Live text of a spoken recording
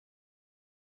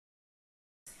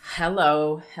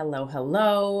Hello, hello,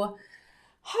 hello.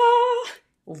 Ah,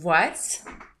 what?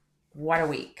 What a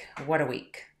week. What a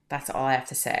week. That's all I have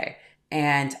to say.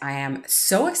 And I am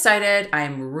so excited. I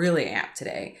am really amped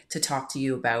today to talk to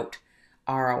you about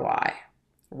ROI,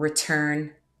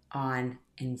 return on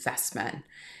investment.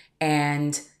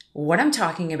 And what I'm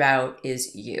talking about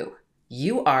is you.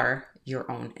 You are your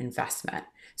own investment.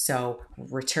 So,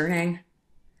 returning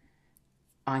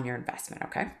on your investment,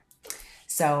 okay?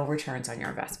 So, returns on your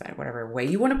investment, whatever way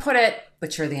you want to put it,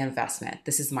 but you're the investment.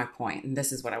 This is my point, and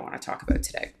this is what I want to talk about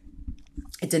today.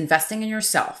 It's investing in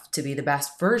yourself to be the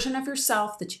best version of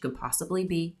yourself that you could possibly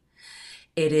be.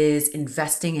 It is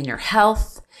investing in your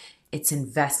health. It's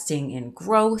investing in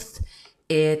growth.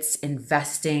 It's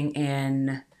investing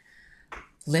in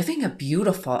living a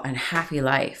beautiful and happy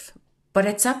life. But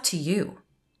it's up to you.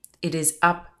 It is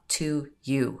up to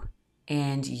you.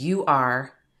 And you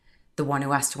are the one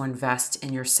who has to invest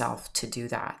in yourself to do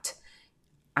that.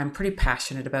 I'm pretty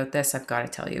passionate about this, I've got to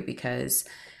tell you, because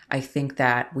I think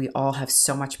that we all have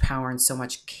so much power and so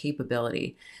much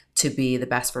capability to be the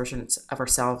best versions of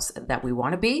ourselves that we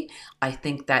want to be. I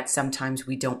think that sometimes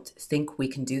we don't think we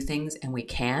can do things, and we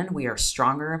can. We are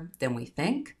stronger than we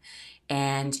think.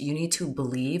 And you need to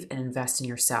believe and invest in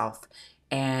yourself.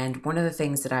 And one of the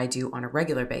things that I do on a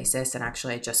regular basis, and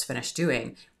actually I just finished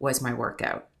doing, was my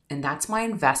workout. And that's my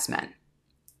investment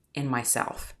in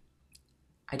myself.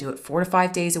 I do it 4 to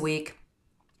 5 days a week,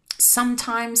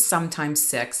 sometimes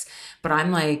six, but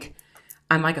I'm like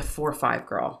a 4 or 5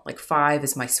 girl. Like 5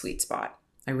 is my sweet spot.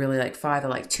 I really like 5. I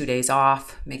like 2 days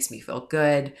off, makes me feel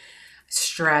good. I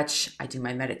stretch, I do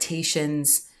my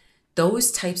meditations.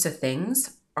 Those types of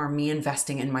things are me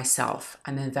investing in myself.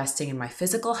 I'm investing in my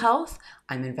physical health.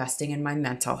 I'm investing in my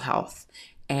mental health.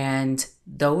 And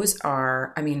those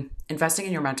are, investing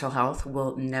in your mental health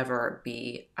will never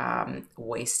be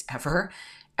waste ever,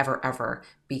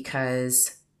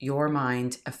 because your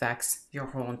mind affects your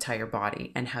whole entire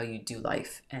body and how you do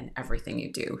life and everything you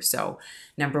do. So,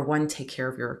 number one, take care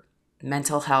of your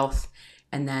mental health,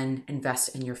 and then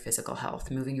invest in your physical health,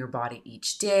 moving your body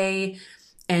each day.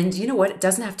 And you know what? It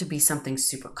doesn't have to be something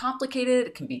super complicated.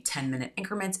 It can be 10-minute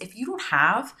increments. If you don't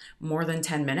have more than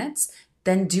 10 minutes,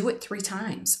 then do it 3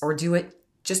 times, or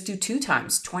just do 2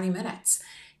 times, 20 minutes.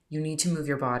 You need to move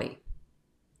your body.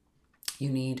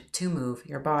 You need to move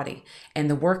your body.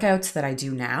 And the workouts that I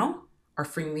do now are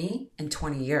for me in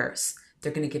 20 years.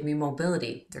 They're going to give me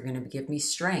mobility. They're going to give me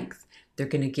strength. They're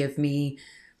going to give me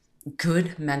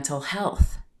good mental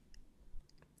health.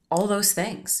 All those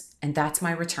things. And that's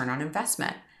my return on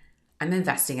investment. I'm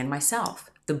investing in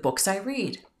myself. The books I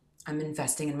read, I'm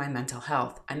investing in my mental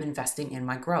health. I'm investing in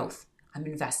my growth. I'm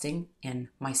investing in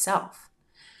myself.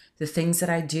 The things that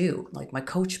I do, like my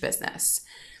coach business,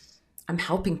 I'm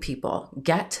helping people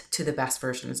get to the best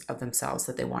versions of themselves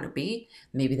that they want to be.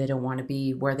 Maybe they don't want to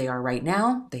be where they are right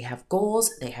now. They have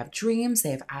goals, they have dreams,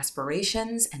 they have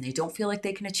aspirations, and they don't feel like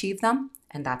they can achieve them.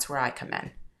 And that's where I come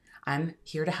in. I'm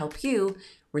here to help you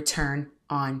return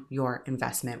on your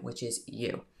investment, which is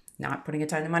you. Not putting a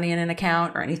ton of money in an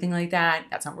account or anything like that.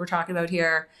 That's not what we're talking about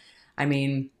here. I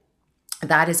mean,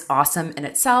 that is awesome in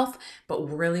itself, but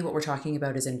really what we're talking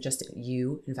about is in just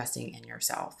you investing in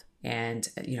yourself, and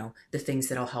the things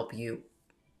that'll help you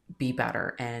be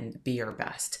better and be your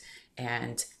best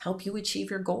and help you achieve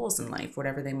your goals in life,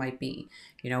 whatever they might be.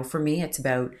 For me, it's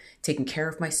about taking care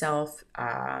of myself,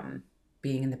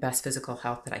 being in the best physical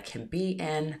health that I can be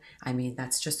in.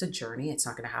 That's just a journey. It's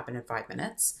not going to happen in 5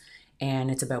 minutes. And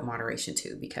it's about moderation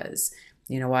too, because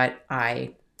you know what?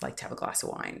 I like to have a glass of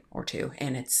wine or two,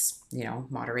 and it's,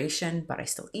 moderation, but I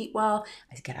still eat well.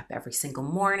 I get up every single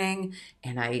morning,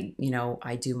 and I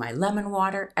do my lemon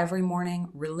water every morning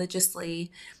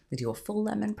religiously. We do a full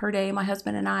lemon per day, my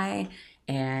husband and I.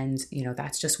 And,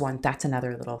 that's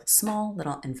another small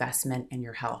little investment in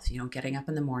your health, getting up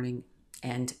in the morning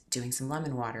and doing some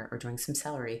lemon water or doing some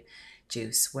celery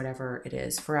juice, whatever it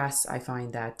is. For us, I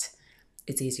find that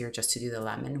it's easier just to do the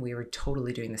lemon. We were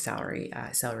totally doing the celery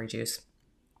juice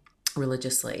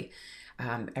religiously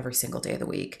every single day of the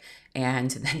week. And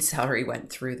then celery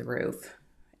went through the roof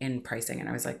in pricing. And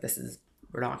I was like, this is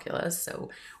ridiculous. So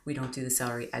we don't do the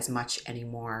celery as much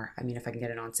anymore. If I can get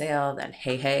it on sale, then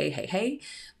hey.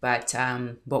 But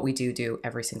what we do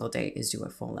every single day is do a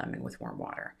full lemon with warm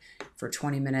water for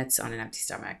 20 minutes on an empty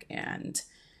stomach, and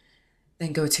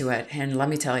then go to it. And let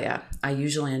me tell you, I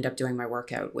usually end up doing my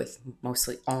workout with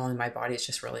mostly all in my body. It's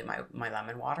just really my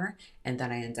lemon water. And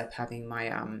then I end up having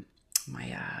my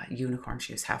unicorn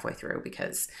juice halfway through,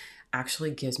 because actually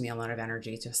gives me a lot of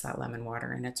energy, just that lemon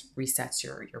water, and it resets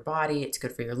your body. It's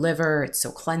good for your liver. It's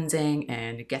so cleansing,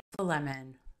 and get the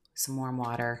lemon, some warm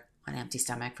water on an empty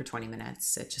stomach for 20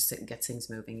 minutes. It gets things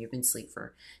moving. You've been asleep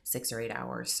for 6 or 8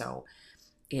 hours. So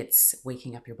it's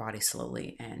waking up your body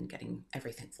slowly and getting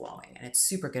everything flowing. And it's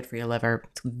super good for your liver.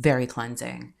 It's very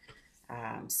cleansing.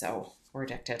 So we're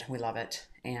addicted. We love it.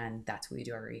 And that's what we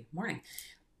do every morning.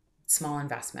 Small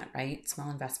investment, right? Small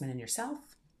investment in yourself.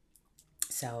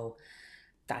 So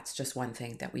that's just one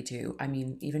thing that we do. I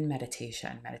mean, even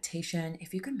meditation,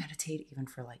 if you can meditate even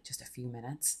for like just a few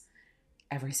minutes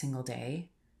every single day,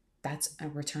 that's a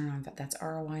return on, that's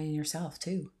ROI in yourself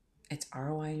too. It's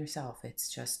ROI in yourself.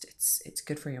 It's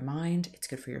good for your mind. It's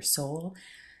good for your soul.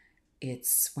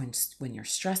 It's when you're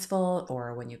stressful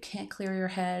or when you can't clear your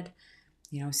head,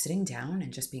 sitting down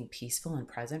and just being peaceful and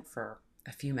present for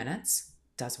a few minutes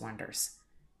does wonders.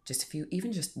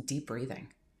 Even just deep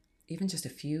breathing, even just a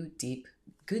few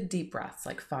good deep breaths,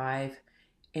 like 5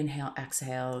 inhale,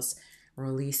 exhales,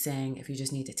 releasing. If you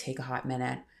just need to take a hot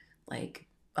minute,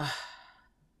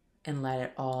 and let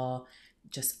it all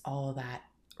that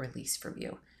release from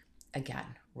you.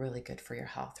 Again, really good for your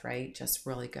health, right? Just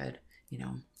really good,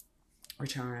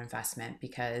 return on investment,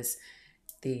 because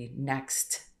the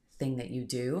next thing that you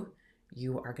do,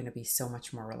 you are going to be so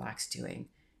much more relaxed doing,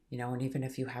 and even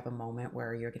if you have a moment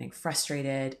where you're getting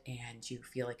frustrated and you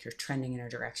feel like you're trending in a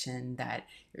direction that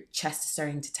your chest is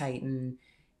starting to tighten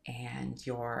and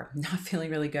you're not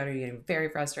feeling really good or you're getting very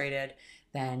frustrated,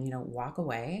 then, walk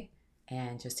away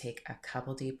and just take a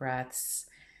couple deep breaths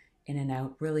in and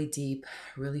out, really deep,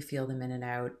 really feel them in and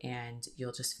out, and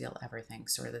you'll just feel everything,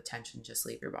 sort of the tension just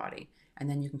leave your body. And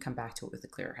then you can come back to it with a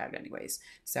clearer head anyways.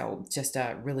 So just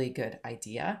a really good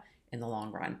idea in the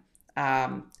long run.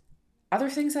 Other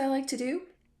things I like to do,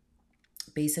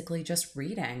 basically just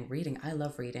reading. I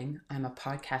love reading. I'm a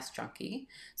podcast junkie.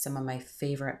 Some of my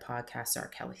favorite podcasts are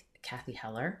Kathy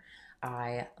Heller.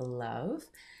 I love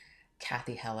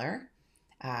Kathy Heller.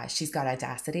 She's got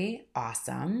Audacity.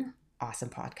 Awesome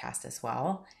podcast as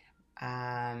well.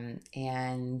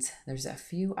 And there's a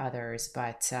few others,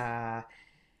 but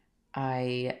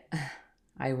I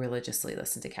religiously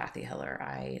listen to Kathy Heller.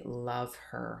 I love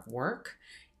her work.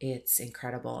 It's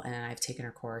incredible. And I've taken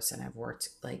her course and I've worked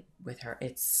with her.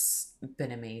 It's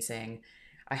been amazing.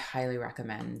 I highly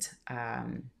recommend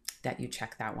that you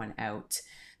check that one out.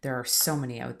 There are so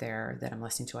many out there that I'm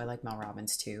listening to. I like Mel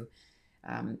Robbins too.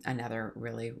 Another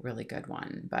really, really good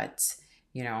one. But,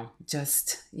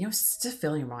 just to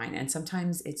fill your mind. And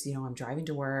sometimes it's, I'm driving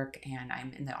to work and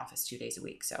I'm in the office 2 days a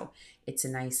week. So it's a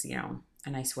nice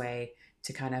way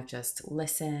to kind of just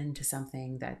listen to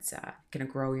something that's going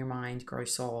to grow your mind, grow your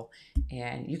soul.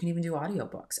 And you can even do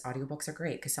audiobooks. Audiobooks are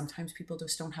great because sometimes people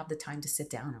just don't have the time to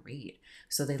sit down and read.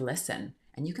 So they listen,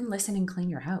 and you can listen and clean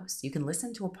your house. You can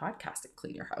listen to a podcast and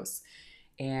clean your house.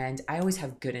 And I always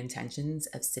have good intentions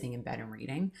of sitting in bed and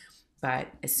reading. But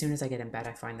as soon as I get in bed,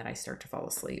 I find that I start to fall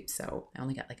asleep. So I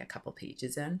only got like a couple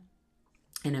pages in.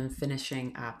 And I'm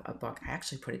finishing up a book. I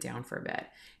actually put it down for a bit,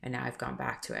 and now I've gone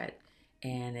back to it.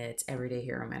 And it's Everyday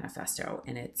Hero Manifesto,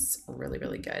 and it's really,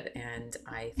 really good. And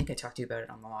I think I talked to you about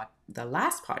it on the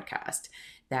last podcast,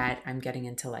 that I'm getting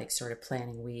into like sort of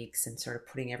planning weeks and sort of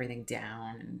putting everything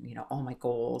down and, all my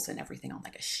goals and everything on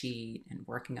like a sheet and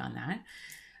working on that.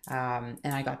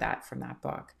 And I got that from that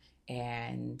book.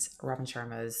 And Robin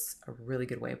Sharma's a really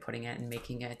good way of putting it and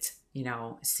making it,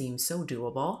 seem so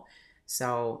doable.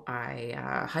 So I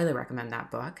highly recommend that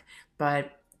book.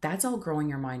 But that's all growing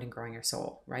your mind and growing your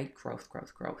soul, right? Growth.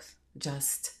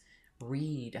 Just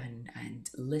read and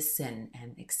listen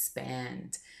and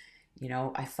expand.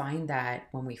 I find that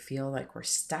when we feel like we're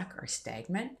stuck or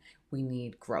stagnant, we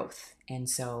need growth. And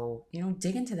so,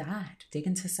 dig into that. Dig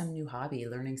into some new hobby,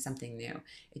 learning something new.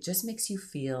 It just makes you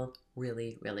feel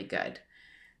really, really good.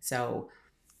 So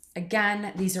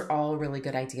again, these are all really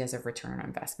good ideas of return on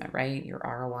investment, right? Your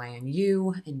ROI on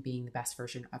you and being the best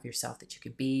version of yourself that you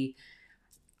can be.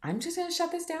 I'm just going to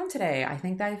shut this down today. I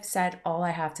think that I've said all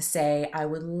I have to say. I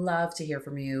would love to hear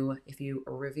from you. If you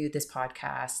reviewed this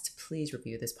podcast, please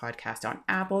review this podcast on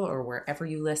Apple or wherever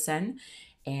you listen.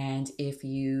 And if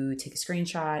you take a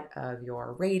screenshot of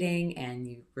your rating and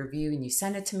you review and you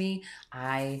send it to me,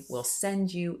 I will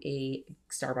send you a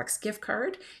Starbucks gift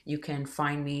card. You can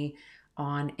find me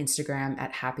on Instagram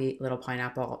at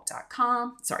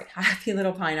happylittlepineapple.com. Happy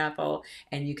Little Pineapple.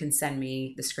 And you can send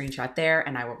me the screenshot there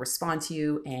and I will respond to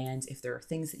you. And if there are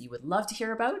things that you would love to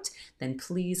hear about, then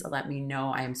please let me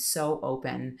know. I am so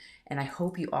open, and I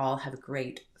hope you all have a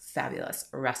great, fabulous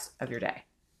rest of your day.